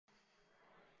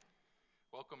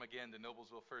Welcome again to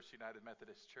Noblesville First United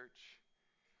Methodist Church.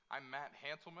 I'm Matt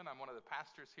Hantelman. I'm one of the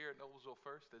pastors here at Noblesville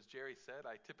First. As Jerry said,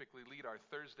 I typically lead our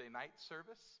Thursday night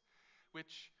service,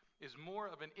 which is more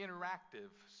of an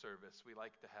interactive service. We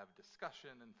like to have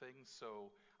discussion and things, so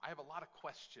I have a lot of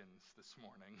questions this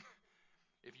morning.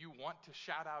 If you want to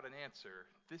shout out an answer,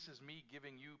 this is me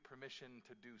giving you permission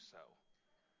to do so.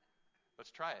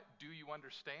 Let's try it. Do you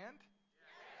understand?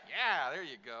 Yeah, there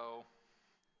you go.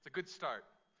 It's a good start.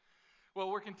 Well,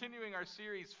 we're continuing our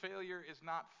series, Failure is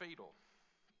Not Fatal.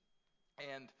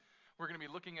 And we're going to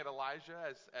be looking at Elijah,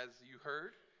 as you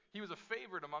heard. He was a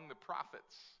favorite among the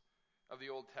prophets of the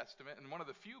Old Testament, and one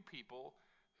of the few people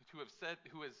who has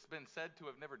been said to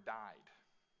have never died.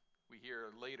 We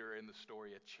hear later in the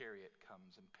story a chariot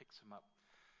comes and picks him up,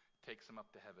 takes him up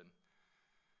to heaven.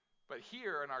 But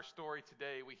here in our story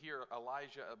today, we hear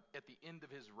Elijah at the end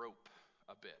of his rope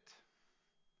a bit.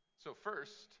 So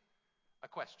first,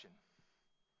 a question.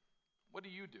 What do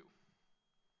you do?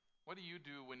 What do you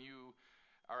do when you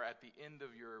are at the end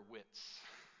of your wits?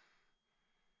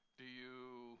 Do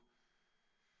you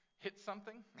hit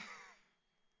something?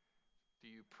 Do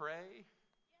you pray?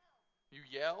 You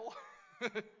yell?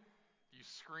 You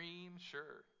scream?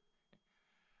 Sure.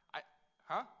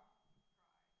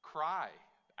 Cry.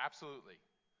 Absolutely.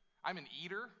 I'm an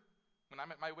eater. When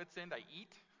I'm at my wits' end, I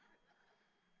eat.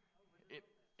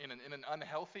 In an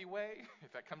unhealthy way,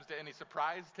 if that comes to any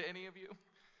surprise to any of you.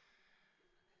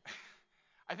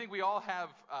 I think we all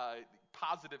have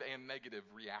positive and negative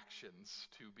reactions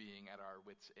to being at our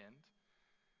wits' end.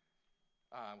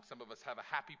 Some of us have a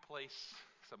happy place.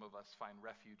 Some of us find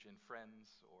refuge in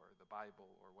friends or the Bible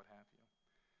or what have you.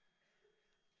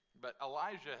 But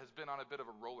Elijah has been on a bit of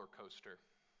a roller coaster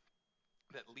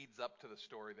that leads up to the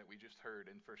story that we just heard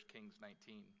in 1 Kings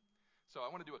 19. So I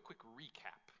want to do a quick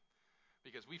recap,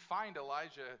 because we find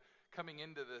Elijah coming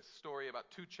into this story about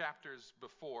 2 chapters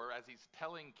before as he's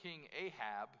telling King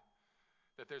Ahab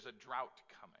that there's a drought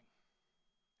coming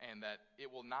and that it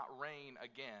will not rain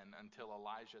again until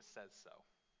Elijah says so.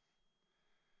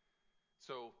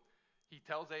 So he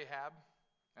tells Ahab,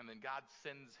 and then God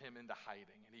sends him into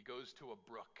hiding, and he goes to a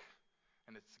brook.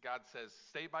 And God says,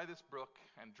 stay by this brook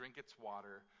and drink its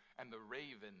water, and the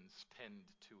ravens tend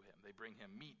to him. They bring him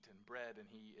meat and bread, and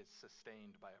he is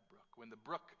sustained by a brook. When the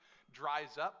brook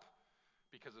dries up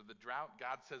because of the drought,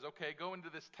 God says, okay, go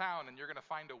into this town, and you're going to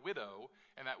find a widow,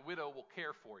 and that widow will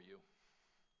care for you.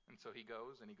 And so he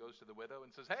goes to the widow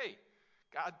and says, hey,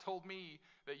 God told me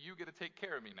that you get to take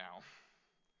care of me now.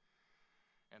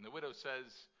 And the widow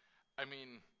says,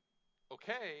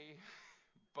 okay,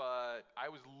 but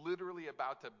I was literally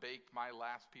about to bake my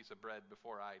last piece of bread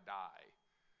before I die,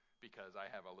 because I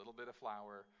have a little bit of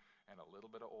flour and a little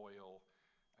bit of oil,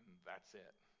 and that's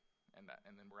it. And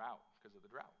then we're out because of the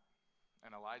drought.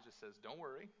 And Elijah says, don't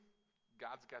worry,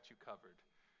 God's got you covered.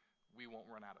 We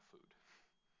won't run out of food.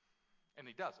 And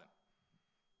he doesn't.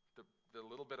 The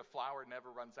little bit of flour never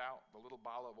runs out. The little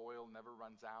bottle of oil never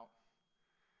runs out.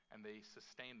 And they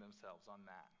sustain themselves on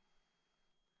that.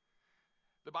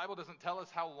 The Bible doesn't tell us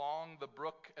how long the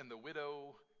brook and the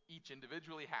widow each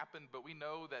individually happened, but we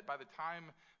know that by the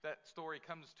time that story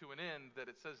comes to an end, that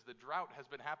it says the drought has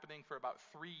been happening for about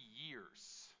 3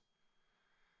 years.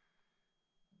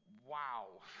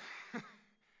 Wow.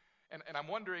 And I'm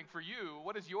wondering for you,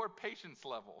 what is your patience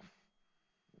level?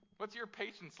 What's your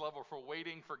patience level for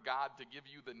waiting for God to give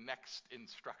you the next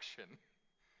instruction?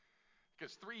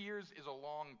 Because 3 years is a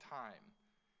long time.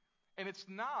 And it's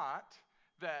not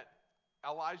that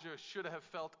Elijah should have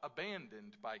felt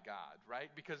abandoned by God, right?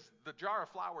 Because the jar of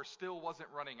flour still wasn't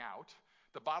running out.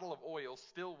 The bottle of oil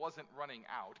still wasn't running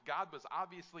out. God was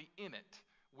obviously in it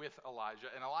with Elijah,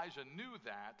 and Elijah knew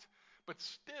that, but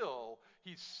still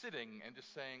he's sitting and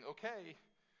just saying, okay,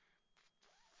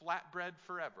 flatbread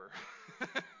forever,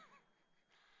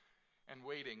 and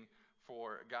waiting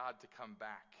for God to come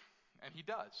back. And he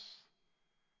does.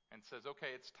 And says,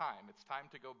 okay, it's time. It's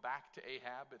time to go back to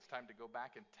Ahab. It's time to go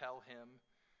back and tell him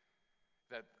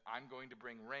that I'm going to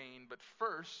bring rain. But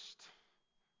first,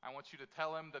 I want you to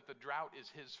tell him that the drought is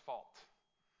his fault.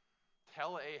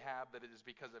 Tell Ahab that it is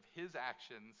because of his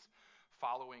actions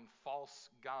following false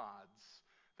gods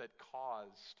that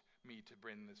caused me to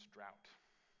bring this drought.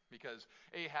 Because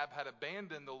Ahab had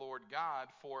abandoned the Lord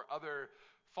God for other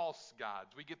false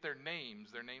gods. We get their names.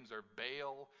 Their names are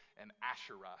Baal and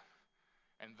Asherah.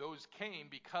 And those came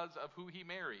because of who he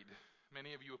married.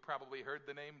 Many of you have probably heard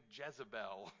the name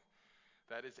Jezebel.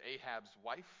 That is Ahab's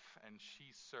wife, and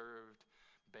she served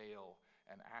Baal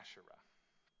and Asherah.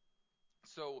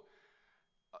 So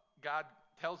God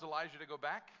tells Elijah to go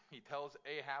back. He tells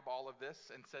Ahab all of this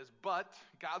and says, but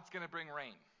God's going to bring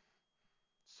rain.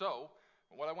 So,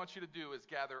 what I want you to do is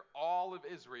gather all of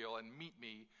Israel and meet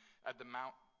me at the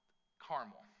Mount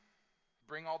Carmel.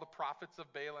 Bring all the prophets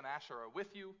of Baal and Asherah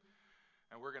with you,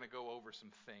 and we're going to go over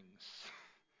some things.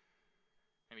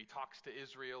 And he talks to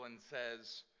Israel and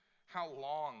says, how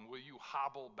long will you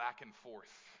hobble back and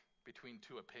forth between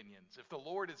two opinions? If the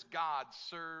Lord is God,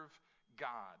 serve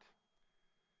God.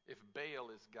 If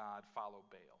Baal is God, follow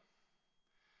Baal.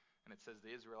 And it says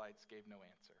the Israelites gave no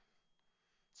answer.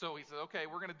 So he says,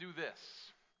 okay, we're going to do this.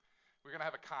 We're going to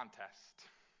have a contest,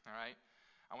 all right?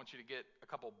 I want you to get a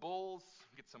couple bulls,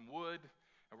 get some wood,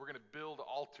 and we're going to build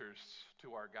altars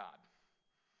to our God.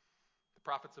 The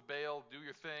prophets of Baal, do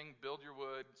your thing, build your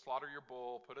wood, slaughter your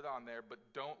bull, put it on there, but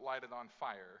don't light it on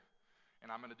fire. And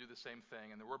I'm going to do the same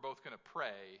thing, and then we're both going to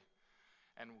pray.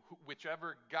 And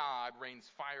whichever God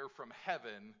rains fire from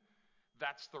heaven,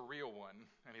 that's the real one.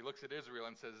 And he looks at Israel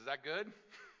and says, is that good?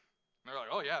 And they're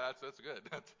like, oh yeah, that's good.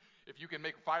 If you can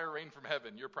make fire rain from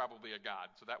heaven, you're probably a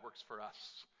god. So that works for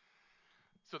us.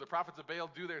 So the prophets of Baal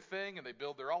do their thing, and they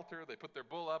build their altar, they put their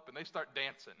bull up, and they start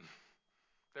dancing.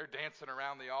 They're dancing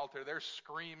around the altar. They're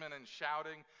screaming and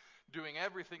shouting, doing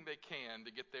everything they can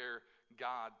to get their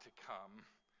God to come.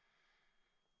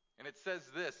 And it says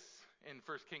this in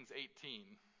 1 Kings 18.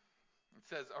 It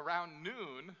says, around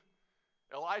noon,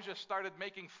 Elijah started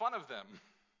making fun of them.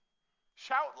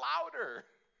 Shout louder.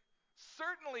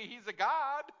 Certainly he's a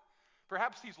god.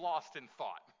 Perhaps he's lost in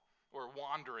thought or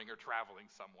wandering or traveling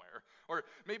somewhere. Or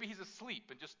maybe he's asleep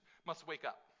and just must wake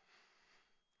up.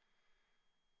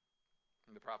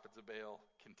 And the prophets of Baal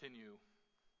continue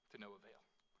to no avail.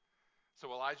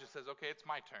 So Elijah says, okay, it's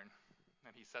my turn.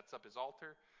 And he sets up his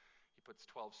altar. He puts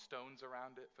 12 stones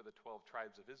around it for the 12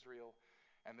 tribes of Israel.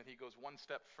 And then he goes one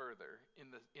step further.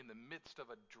 In the midst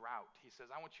of a drought, he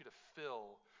says, I want you to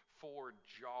fill 4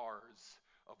 jars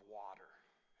of water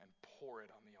and pour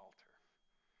it on the altar.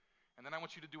 And then I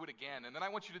want you to do it again. And then I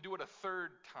want you to do it a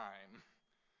third time.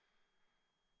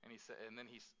 And then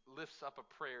he lifts up a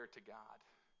prayer to God.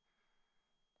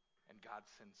 And God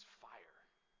sends fire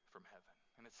from heaven.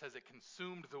 And it says it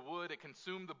consumed the wood, it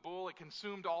consumed the bull, it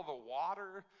consumed all the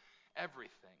water.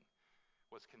 Everything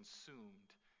was consumed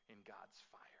in God's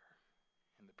fire.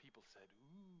 And the people said,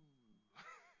 ooh.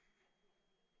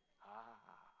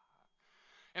 Ah.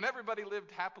 And everybody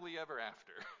lived happily ever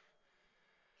after.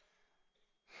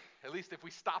 At least if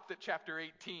we stopped at chapter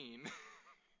 18,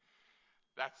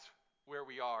 that's where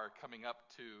we are coming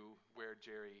up to where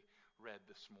Jerry read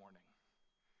this morning.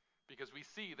 Because we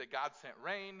see that God sent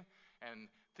rain and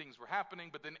things were happening,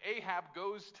 but then Ahab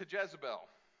goes to Jezebel.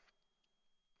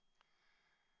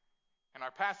 And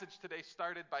our passage today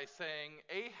started by saying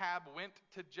Ahab went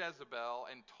to Jezebel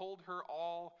and told her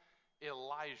all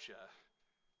Elijah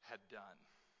had done.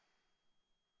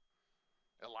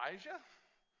 Elijah?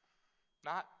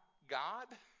 Not God?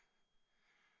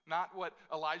 Not what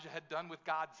Elijah had done with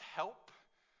God's help?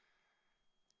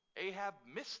 Ahab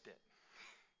missed it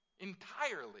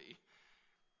entirely.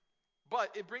 But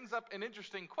it brings up an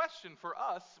interesting question for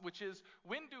us, which is,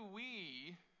 when do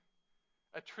we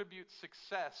attribute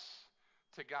success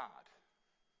to God?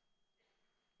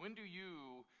 When do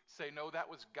you say, no, that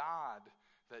was God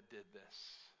that did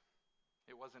this?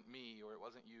 It wasn't me, or it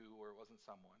wasn't you, or it wasn't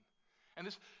someone. And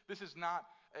this is not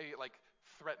a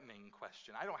threatening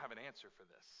question. I don't have an answer for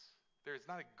this. There is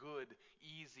not a good,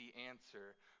 easy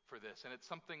answer for this. And it's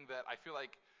something that I feel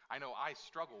like I know I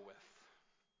struggle with.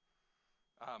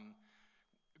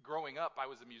 Growing up, I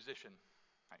was a musician,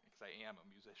 because I am a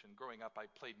musician. Growing up, I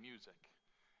played music,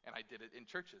 and I did it in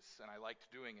churches, and I liked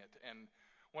doing it. And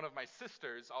one of my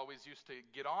sisters always used to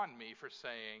get on me for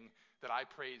saying that I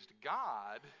praised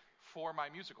God for my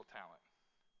musical talent.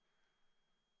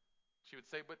 She would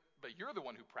say, but you're the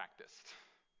one who practiced.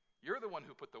 You're the one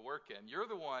who put the work in. You're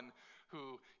the one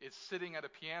who is sitting at a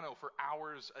piano for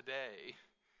hours a day.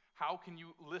 How can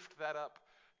you lift that up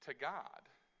to God?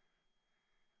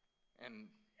 And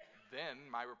then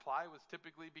my reply was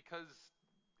typically because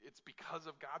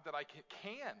of God that I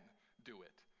can do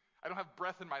it. I don't have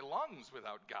breath in my lungs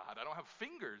without God. I don't have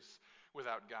fingers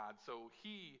without God. So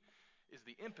he is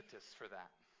the impetus for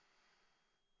that.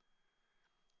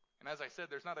 And as I said,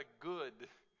 there's not a good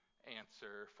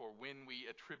answer for when we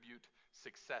attribute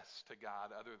success to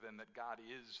God other than that God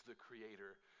is the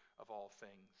creator of all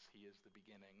things. He is the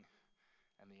beginning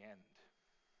and the end.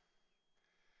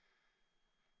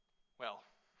 Well,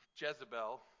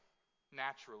 Jezebel,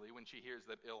 naturally, when she hears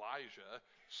that Elijah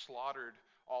slaughtered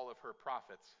all of her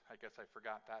prophets, I guess I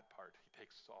forgot that part. He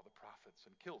takes all the prophets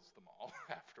and kills them all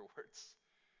afterwards.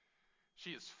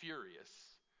 She is furious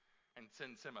and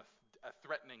sends him a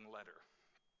threatening letter.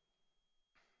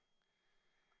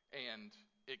 And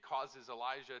it causes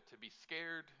Elijah to be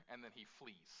scared, and then he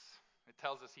flees. It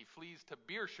tells us he flees to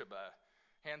Beersheba.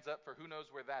 Hands up for who knows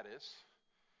where that is.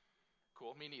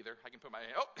 Cool, me neither. I can put my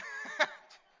hand. Oh!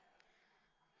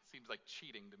 Seems like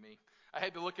cheating to me. I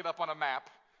had to look it up on a map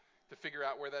to figure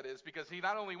out where that is, because he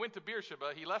not only went to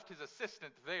Beersheba, he left his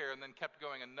assistant there and then kept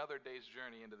going another day's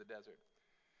journey into the desert.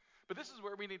 But this is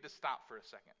where we need to stop for a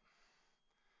second.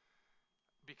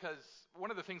 Because one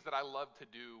of the things that I love to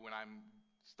do when I'm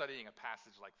studying a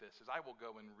passage like this is I will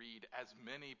go and read as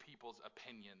many people's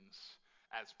opinions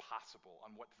as possible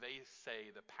on what they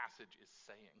say the passage is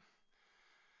saying.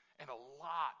 And a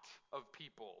lot of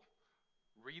people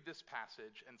read this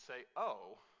passage and say,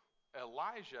 oh,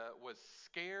 Elijah was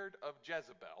scared of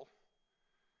Jezebel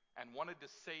and wanted to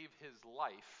save his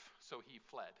life, so he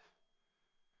fled.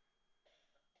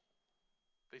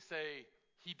 They say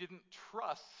he didn't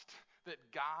trust that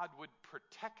God would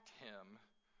protect him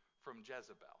from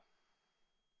Jezebel.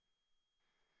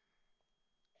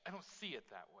 I don't see it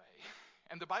that way.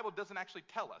 And the Bible doesn't actually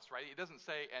tell us, right? It doesn't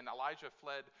say, and Elijah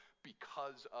fled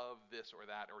because of this or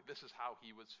that, or this is how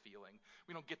he was feeling.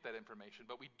 We don't get that information,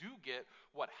 but we do get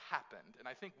what happened.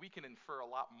 And I think we can infer a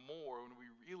lot more when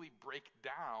we really break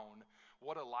down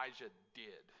what Elijah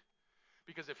did.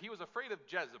 Because if he was afraid of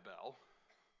Jezebel,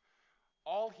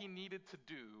 all he needed to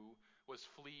do was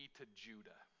flee to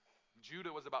Judah.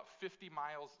 Judah was about 50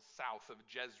 miles south of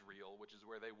Jezreel, which is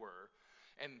where they were.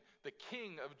 And the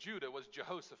king of Judah was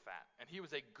Jehoshaphat, and he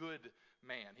was a good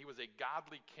man. He was a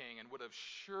godly king and would have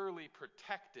surely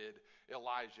protected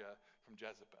Elijah from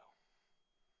Jezebel.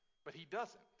 But he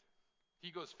doesn't.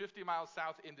 He goes 50 miles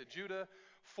south into Judah,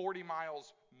 40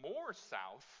 miles more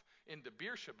south into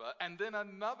Beersheba, and then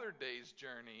another day's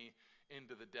journey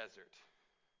into the desert.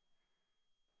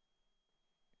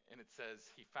 And it says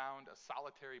he found a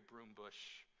solitary broom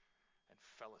bush and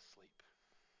fell asleep.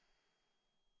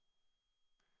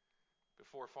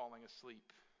 Before falling asleep,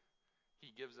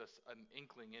 he gives us an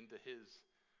inkling into his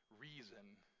reason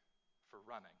for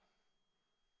running.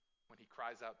 When he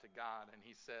cries out to God and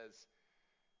he says,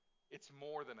 "It's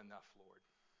more than enough, Lord.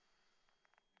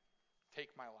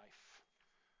 Take my life,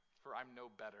 for I'm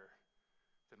no better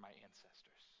than my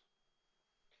ancestors."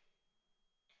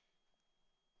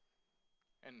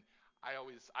 And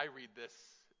I read this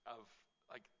of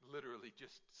like literally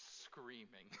just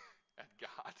screaming at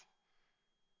God.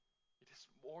 It is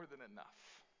more than enough.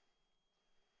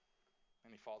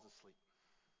 And he falls asleep.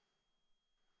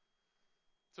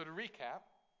 So to recap,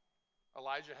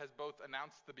 Elijah has both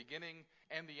announced the beginning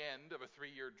and the end of a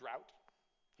 3-year drought.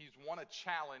 He's won a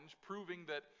challenge proving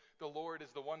that the Lord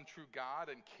is the one true God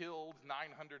and killed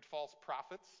 900 false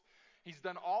prophets. He's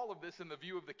done all of this in the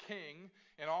view of the king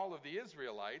and all of the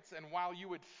Israelites. And while you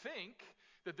would think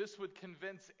that this would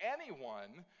convince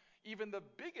anyone, even the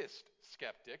biggest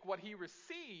skeptic, what he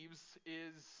receives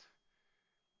is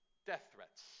death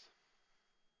threats.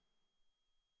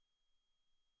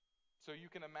 So you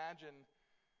can imagine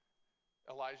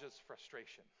Elijah's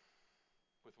frustration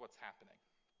with what's happening.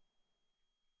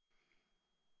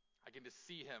 I can just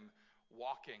see him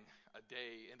walking a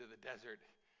day into the desert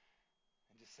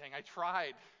and just saying, "I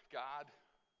tried, God.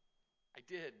 I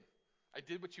did. I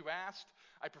did what you asked.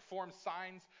 I performed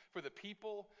signs for the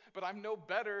people, but I'm no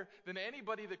better than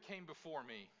anybody that came before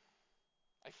me.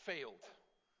 I failed.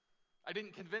 I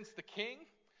didn't convince the king.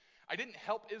 I didn't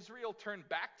help Israel turn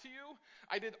back to you.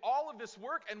 I did all of this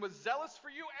work and was zealous for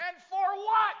you, and for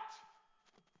what?"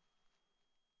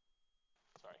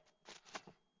 Sorry.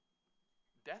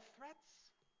 Death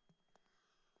threats?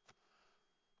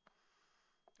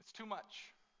 It's too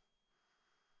much.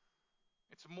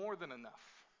 It's more than enough.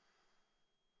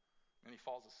 And he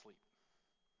falls asleep.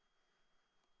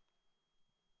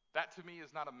 That to me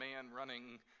is not a man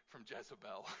running from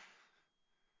Jezebel.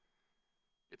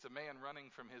 It's a man running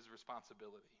from his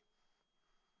responsibility.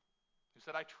 Who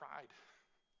said, "I tried.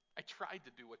 I tried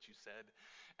to do what you said,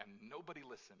 and nobody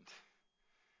listened.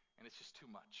 And it's just too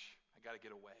much. I got to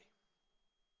get away."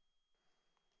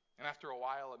 And after a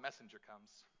while, a messenger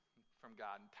comes from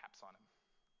God and taps on him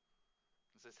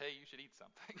and says, "Hey, you should eat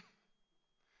something."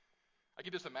 I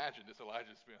can just imagine this Elijah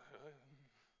just being,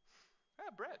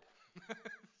 bread.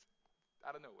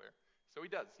 Out of nowhere. So he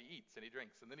does. He eats and he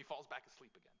drinks, and then he falls back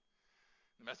asleep again.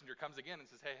 The messenger comes again and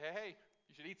says, hey,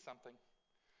 you should eat something.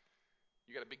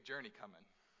 You got a big journey coming.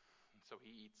 And so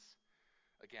he eats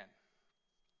again.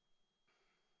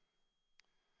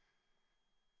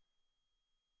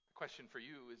 The question for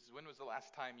you is, when was the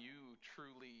last time you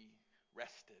truly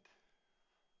rested?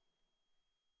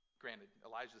 Granted,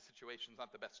 Elijah's situation is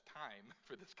not the best time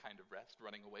for this kind of rest,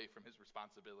 running away from his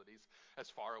responsibilities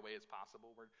as far away as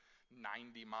possible. We're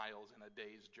 90 miles in a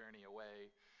day's journey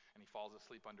away, and he falls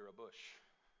asleep under a bush.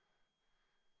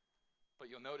 But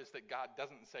you'll notice that God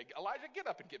doesn't say, Elijah, get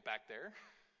up and get back there.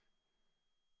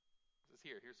 He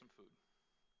says, here's some food.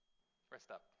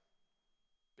 Rest up.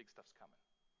 Big stuff's coming.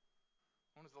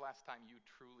 When was the last time you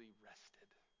truly rested?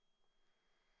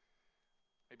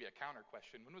 Maybe a counter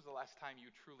question. When was the last time you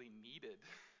truly needed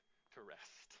to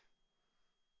rest?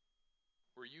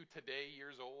 Were you today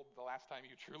years old the last time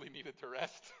you truly needed to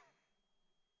rest?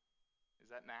 Is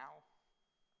that now?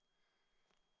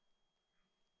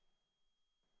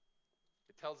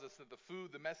 It tells us that the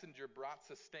food the messenger brought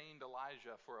sustained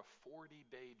Elijah for a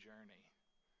 40-day journey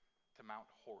to Mount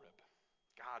Horeb,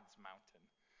 God's mountain.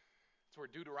 It's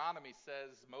where Deuteronomy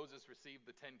says Moses received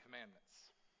the 10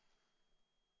 Commandments.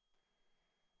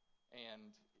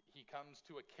 And he comes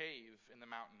to a cave in the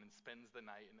mountain and spends the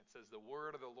night, and it says the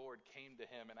word of the Lord came to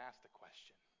him and asked a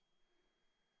question.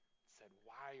 It said,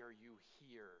 "Why are you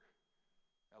here,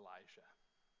 Elijah?"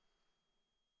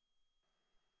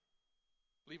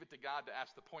 Leave it to God to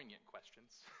ask the poignant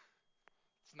questions.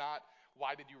 It's not,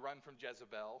 why did you run from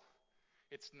Jezebel?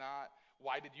 It's not,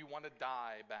 why did you want to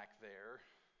die back there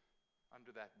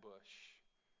under that bush?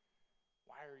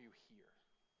 Why are you here?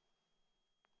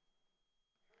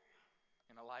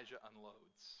 And Elijah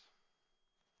unloads.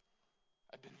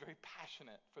 I've been very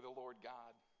passionate for the Lord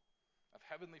God of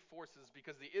heavenly forces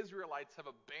because the Israelites have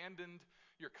abandoned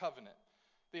your covenant.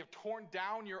 They have torn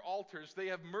down your altars. They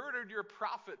have murdered your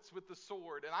prophets with the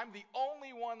sword, and I'm the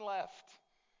only one left.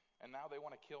 And now they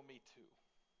want to kill me too.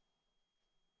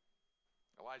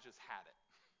 Elijah's had it.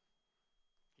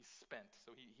 He's spent,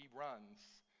 so he runs.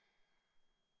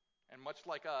 And much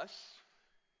like us,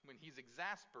 when he's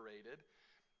exasperated,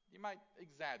 you might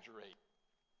exaggerate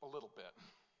a little bit.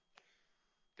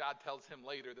 God tells him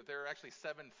later that there are actually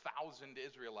 7,000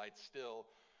 Israelites still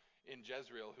in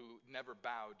Jezreel who never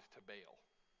bowed to Baal.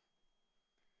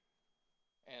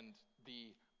 And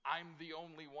the "I'm the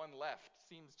only one left"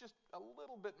 seems just a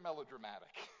little bit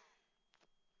melodramatic.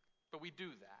 But we do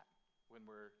that when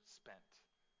we're spent,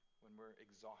 when we're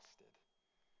exhausted.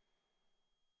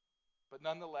 But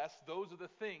nonetheless, those are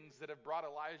the things that have brought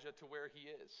Elijah to where he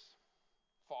is.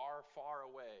 Far, far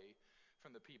away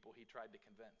from the people he tried to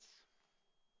convince.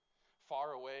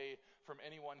 Far away from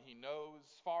anyone he knows.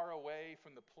 Far away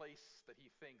from the place that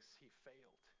he thinks he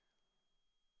failed.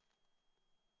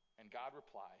 And God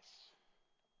replies,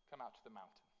 "Come out to the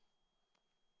mountain.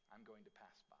 I'm going to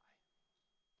pass by."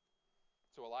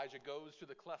 So Elijah goes to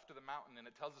the cleft of the mountain, and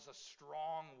it tells us a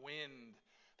strong wind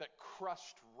that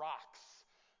crushed rocks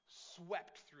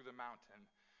swept through the mountain,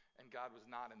 and God was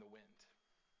not in the wind.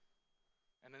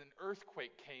 And then an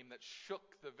earthquake came that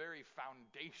shook the very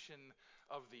foundation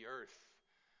of the earth,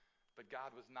 but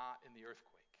God was not in the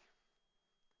earthquake.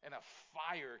 And a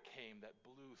fire came that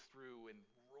blew through and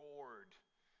roared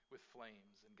with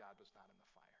flames, and God was not in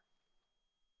the fire.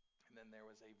 And then there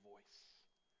was a voice.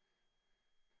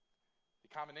 The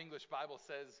Common English Bible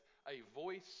says, a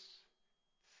voice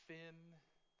thin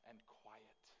and quiet.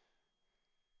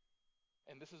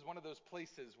 And this is one of those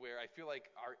places where I feel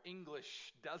like our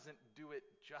English doesn't do it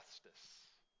justice.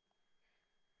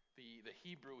 The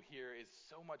Hebrew here is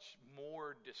so much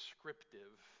more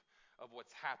descriptive of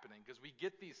what's happening, because we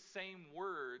get these same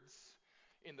words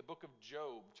in the book of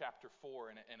Job, chapter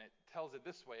 4, and it tells it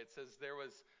this way. It says, there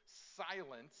was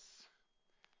silence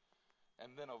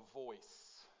and then a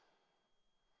voice.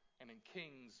 And in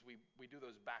Kings, we do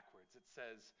those backwards. It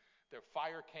says, their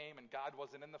fire came and God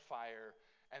wasn't in the fire,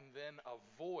 and then a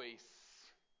voice,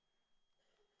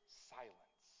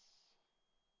 silence.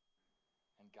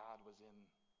 And God was in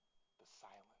the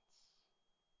silence.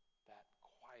 That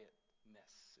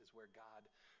quietness is where God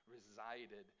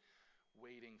resided,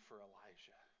 waiting for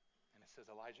Elijah. And it says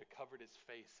Elijah covered his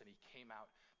face and he came out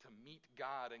to meet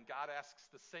God. And God asks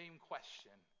the same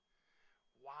question.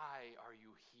 Why are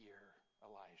you here,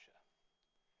 Elijah?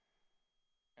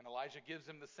 And Elijah gives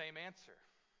him the same answer.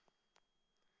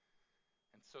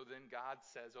 And so then God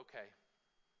says, okay,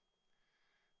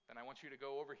 then I want you to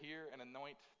go over here and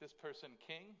anoint this person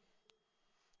king.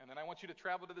 And then I want you to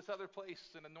travel to this other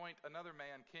place and anoint another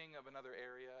man king of another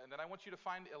area. And then I want you to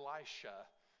find Elisha,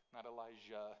 not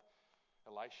Elijah,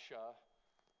 Elisha,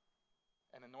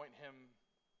 and anoint him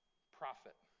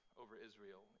prophet over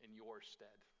Israel in your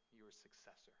stead, your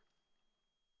successor.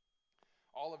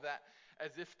 All of that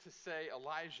as if to say,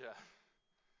 Elijah,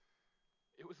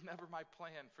 it was never my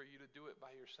plan for you to do it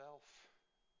by yourself.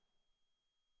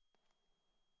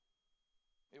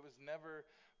 It was never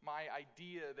my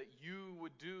idea that you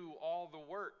would do all the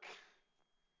work.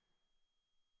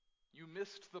 You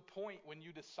missed the point when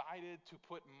you decided to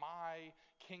put my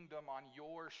kingdom on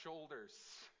your shoulders.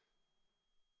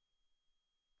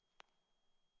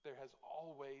 There has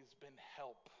always been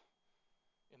help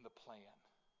in the plan.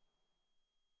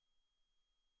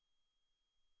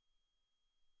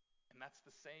 And that's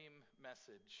the same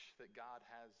message that God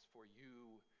has for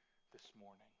you this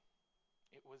morning.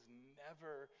 It was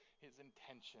never his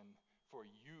intention for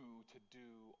you to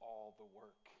do all the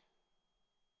work.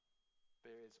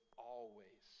 There is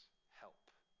always help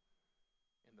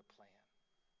in the plan.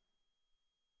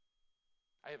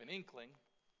 I have an inkling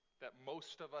that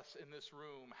most of us in this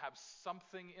room have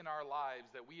something in our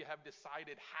lives that we have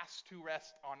decided has to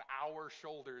rest on our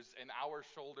shoulders and our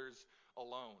shoulders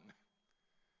alone.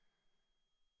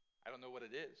 I don't know what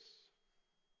it is.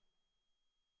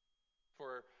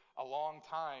 For a long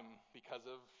time, because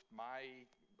of my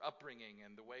upbringing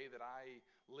and the way that I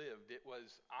lived, it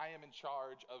was I am in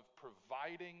charge of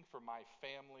providing for my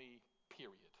family,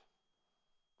 period.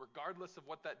 Regardless of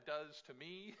what that does to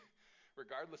me,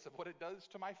 regardless of what it does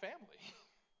to my family.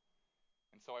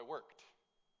 And so I worked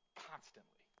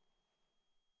constantly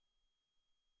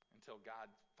until God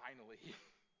finally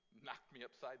knocked me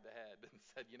upside the head and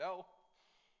said, it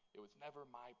was never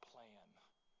my plan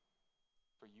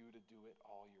for you to do it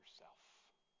all yourself.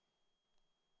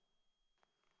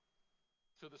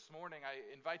 So this morning, I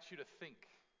invite you to think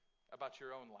about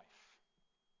your own life.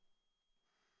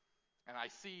 And I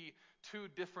see two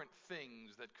different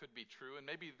things that could be true, and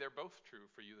maybe they're both true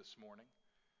for you this morning.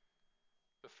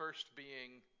 The first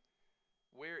being,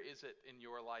 where is it in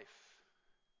your life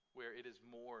where it is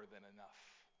more than enough,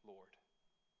 Lord?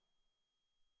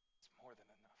 It's more than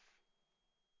enough.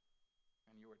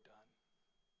 And you are done.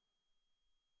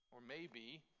 Or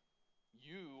maybe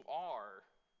you are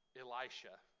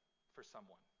Elisha for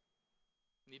someone,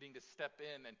 needing to step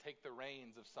in and take the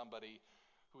reins of somebody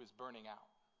who is burning out,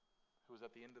 who is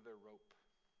at the end of their rope.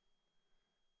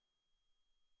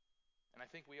 And I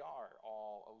think we are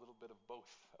all a little bit of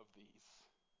both of these.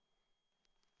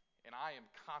 And I am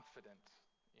confident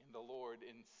in the Lord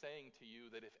in saying to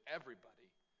you that if everybody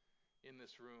in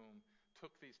this room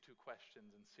took these two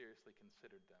questions and seriously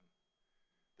considered them,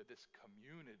 that this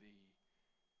community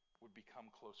would become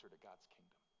closer to God's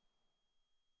kingdom.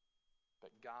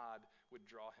 That God would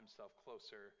draw himself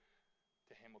closer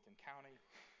to Hamilton County,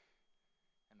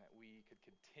 and that we could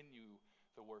continue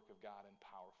the work of God in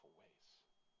powerful ways.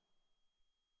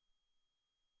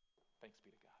 Thanks be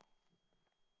to God.